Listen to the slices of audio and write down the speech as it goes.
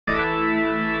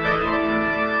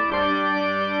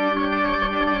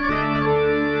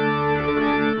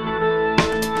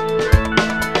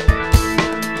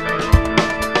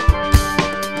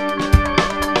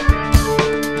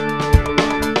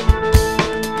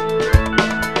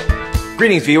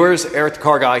Greetings viewers, Eric the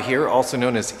Car Guy here, also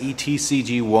known as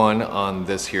ETCG1 on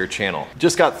this here channel.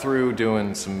 Just got through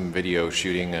doing some video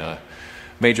shooting,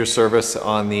 major service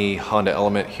on the Honda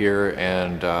Element here,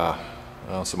 and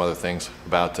some other things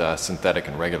about synthetic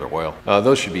and regular oil.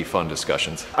 Those should be fun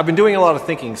discussions. I've been doing a lot of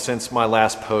thinking since my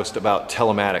last post about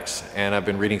telematics, and I've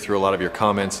been reading through a lot of your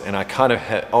comments, and I kind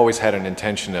of always had an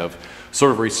intention of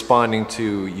sort of responding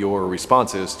to your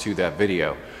responses to that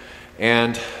video.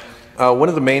 And one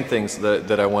of the main things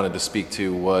that I wanted to speak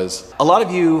to was a lot of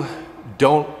you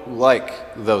don't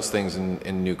like those things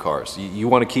in new cars. You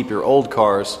want to keep your old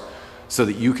cars so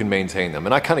that you can maintain them.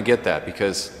 And I kind of get that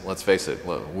because, let's face it,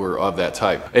 we're of that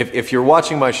type. If you're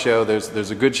watching my show, there's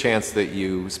a good chance that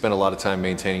you spend a lot of time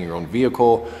maintaining your own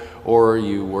vehicle, or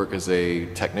you work as a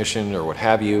technician or what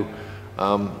have you.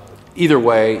 Either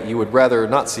way, you would rather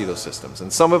not see those systems.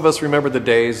 And some of us remember the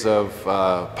days of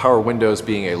power windows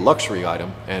being a luxury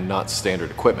item and not standard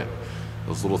equipment.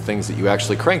 Those little things that you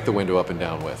actually crank the window up and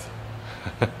down with.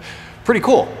 Pretty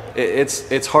cool.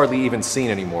 It's hardly even seen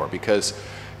anymore because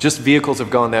just vehicles have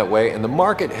gone that way, and the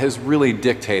market has really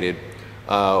dictated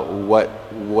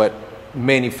what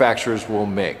manufacturers will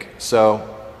make.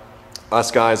 So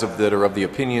us guys that are of the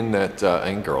opinion that,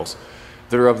 and girls,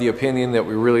 that are of the opinion that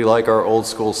we really like our old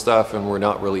school stuff and we're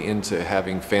not really into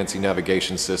having fancy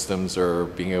navigation systems or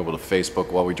being able to Facebook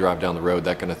while we drive down the road,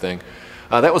 that kind of thing.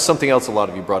 That was something else a lot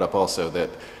of you brought up also,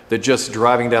 that just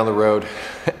driving down the road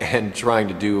and trying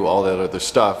to do all that other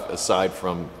stuff aside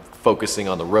from focusing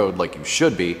on the road like you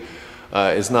should be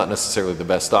is not necessarily the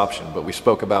best option. But we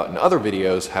spoke about in other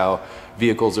videos how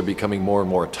vehicles are becoming more and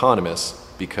more autonomous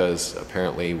because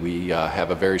apparently we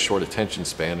have a very short attention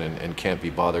span and can't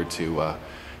be bothered to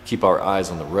keep our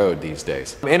eyes on the road these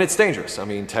days. And it's dangerous. I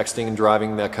mean, texting and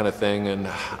driving, that kind of thing, and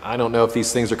I don't know if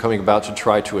these things are coming about to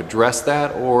try to address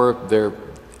that or they're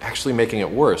actually making it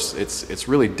worse. It's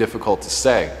really difficult to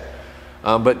say.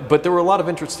 But there were a lot of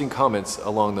interesting comments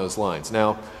along those lines.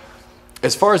 Now,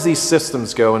 as far as these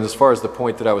systems go, and as far as the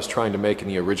point that I was trying to make in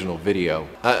the original video,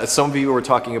 some of you were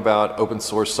talking about open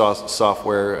source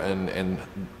software and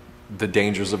the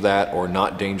dangers of that or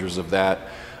not dangers of that.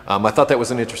 I thought that was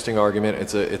an interesting argument.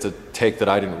 It's a take that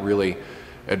I didn't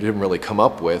really come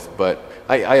up with, but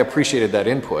I appreciated that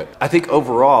input. I think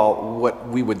overall what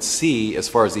we would see as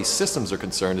far as these systems are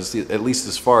concerned, is at least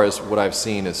as far as what I've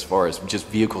seen as far as just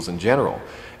vehicles in general,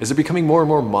 is they're becoming more and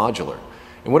more modular.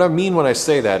 And what I mean when I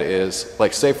say that is,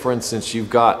 like, say for instance you've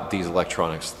got these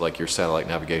electronics like your satellite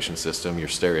navigation system, your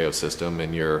stereo system,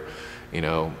 and your,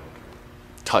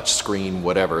 touch screen,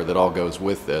 whatever, that all goes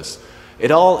with this.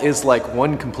 It all is like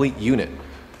one complete unit.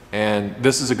 And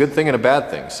this is a good thing and a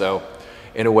bad thing. So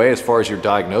in a way, as far as your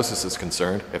diagnosis is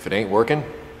concerned, if it ain't working,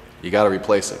 you got to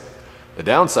replace it. The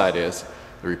downside is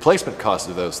the replacement cost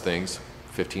of those things,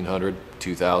 $1,500,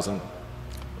 $2,000,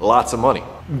 lots of money.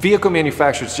 Vehicle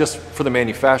manufacturers, just for the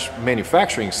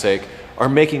manufacturing sake, are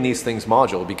making these things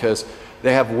modular because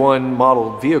they have one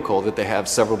model vehicle that they have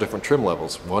several different trim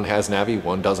levels. One has Navi,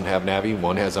 one doesn't have Navi,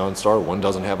 one has OnStar, one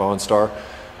doesn't have OnStar,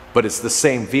 but it's the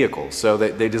same vehicle. So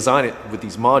they design it with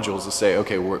these modules to say,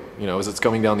 okay, as it's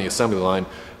coming down the assembly line,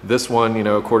 this one,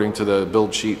 according to the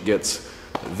build sheet, gets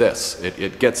this.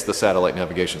 It gets the satellite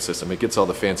navigation system. It gets all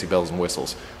the fancy bells and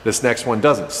whistles. This next one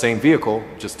doesn't. Same vehicle,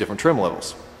 just different trim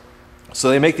levels. So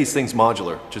they make these things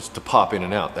modular, just to pop in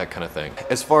and out, that kind of thing.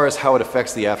 As far as how it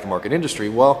affects the aftermarket industry,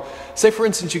 well, say for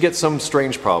instance you get some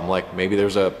strange problem, like maybe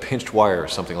there's a pinched wire or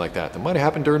something like that might have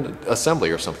happened during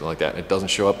assembly or something like that, and it doesn't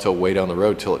show up till way down the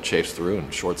road till it chafes through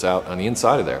and shorts out on the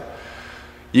inside of there.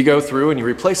 You go through and you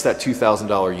replace that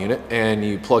 $2,000 unit and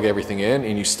you plug everything in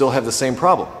and you still have the same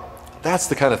problem. That's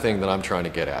the kind of thing that I'm trying to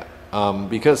get at.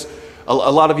 Because a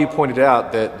lot of you pointed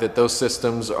out that those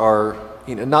systems are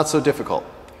not so difficult.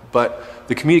 But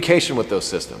the communication with those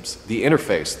systems, the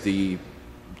interface, the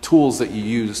tools that you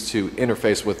use to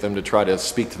interface with them to try to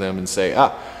speak to them and say,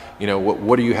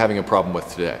 what are you having a problem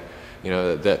with today?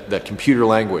 That computer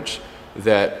language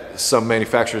that some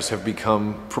manufacturers have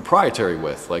become proprietary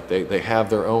with. Like they have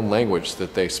their own language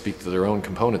that they speak to their own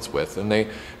components with. And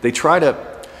they try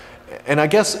to, and I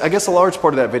guess a large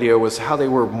part of that video was how they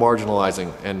were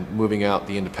marginalizing and moving out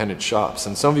the independent shops.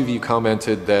 And some of you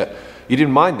commented that you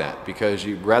didn't mind that because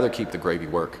you'd rather keep the gravy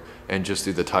work and just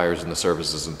do the tires and the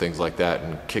services and things like that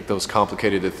and kick those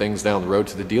complicated things down the road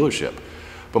to the dealership.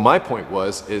 But my point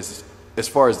is as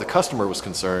far as the customer was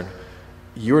concerned,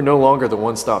 you're no longer the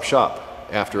one-stop shop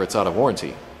after it's out of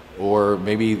warranty. Or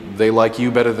maybe they like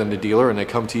you better than the dealer and they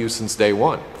come to you since day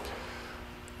one.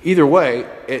 Either way,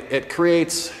 it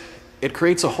creates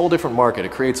a whole different market.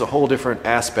 It creates a whole different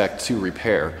aspect to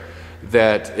repair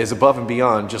that is above and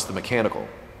beyond just the mechanical.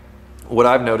 what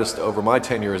I've noticed over my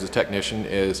tenure as a technician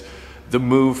is the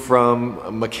move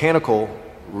from mechanical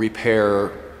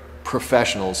repair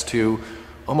professionals to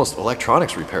almost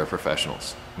electronics repair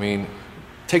professionals. I mean,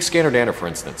 take Scanner Danner for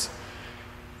instance.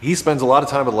 He spends a lot of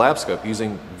time with LabScope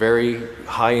using very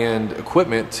high-end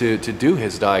equipment to do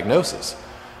his diagnosis.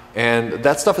 And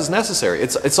that stuff is necessary.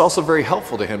 It's also very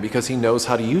helpful to him because he knows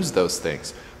how to use those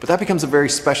things. But that becomes a very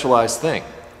specialized thing.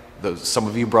 Some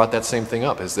of you brought that same thing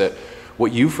up, is that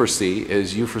what you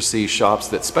foresee shops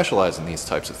that specialize in these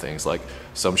types of things, like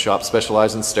some shops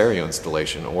specialize in stereo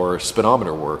installation or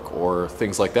speedometer work or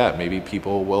things like that. Maybe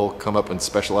people will come up and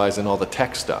specialize in all the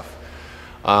tech stuff.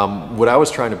 What I was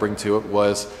trying to bring to it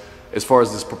was, as far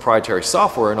as this proprietary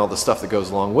software and all the stuff that goes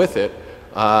along with it,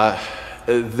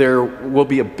 there will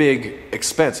be a big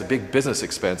expense, a big business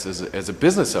expense as a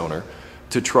business owner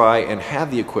to try and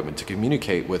have the equipment to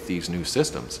communicate with these new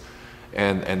systems.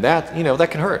 And that,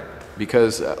 that can hurt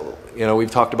because,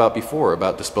 we've talked about before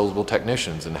about disposable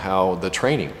technicians and how the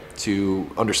training to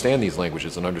understand these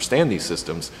languages and understand these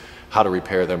systems, how to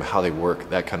repair them, how they work,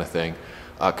 that kind of thing,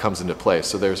 comes into play.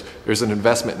 So there's an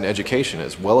investment in education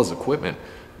as well as equipment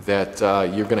that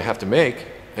you're going to have to make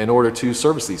in order to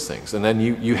service these things. And then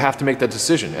you have to make that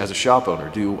decision as a shop owner.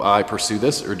 Do I pursue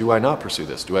this or do I not pursue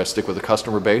this? Do I stick with a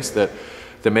customer base that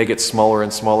may get smaller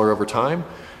and smaller over time?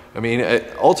 I mean,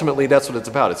 ultimately that's what it's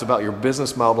about. It's about your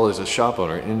business model as a shop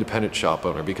owner, an independent shop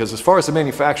owner, because as far as the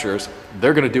manufacturers,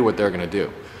 they're going to do what they're going to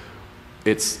do.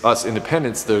 It's us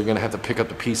independents that are going to have to pick up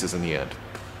the pieces in the end.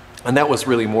 And that was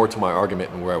really more to my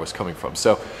argument and where I was coming from.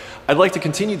 So I'd like to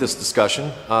continue this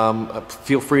discussion.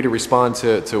 Feel free to respond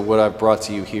to what I've brought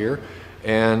to you here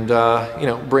and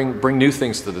bring new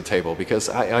things to the table because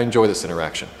I enjoy this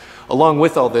interaction. Along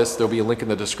with all this, there'll be a link in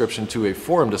the description to a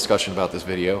forum discussion about this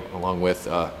video along with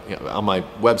on my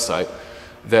website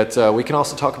that we can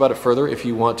also talk about it further if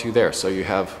you want to there. So you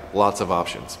have lots of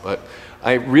options. But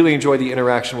I really enjoy the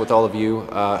interaction with all of you.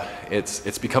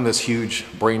 It's become this huge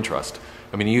brain trust.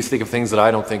 I mean, you think of things that I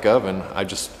don't think of, and I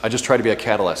just try to be a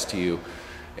catalyst to you,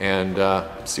 and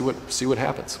see what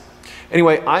happens.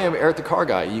 Anyway, I am Eric the Car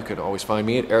Guy. You can always find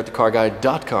me at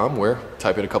ericthecarguy.com, where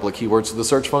type in a couple of keywords to the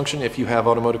search function if you have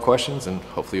automotive questions, and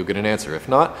hopefully you'll get an answer. If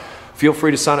not, feel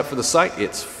free to sign up for the site.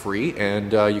 It's free,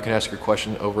 and you can ask your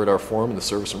question over at our forum in the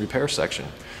service and repair section.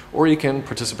 Or you can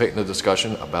participate in the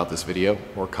discussion about this video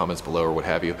or comments below or what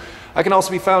have you. I can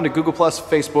also be found at Google+,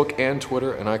 Facebook, and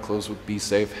Twitter, and I close with be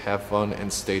safe, have fun,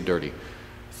 and stay dirty.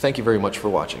 Thank you very much for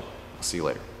watching. I'll see you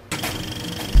later.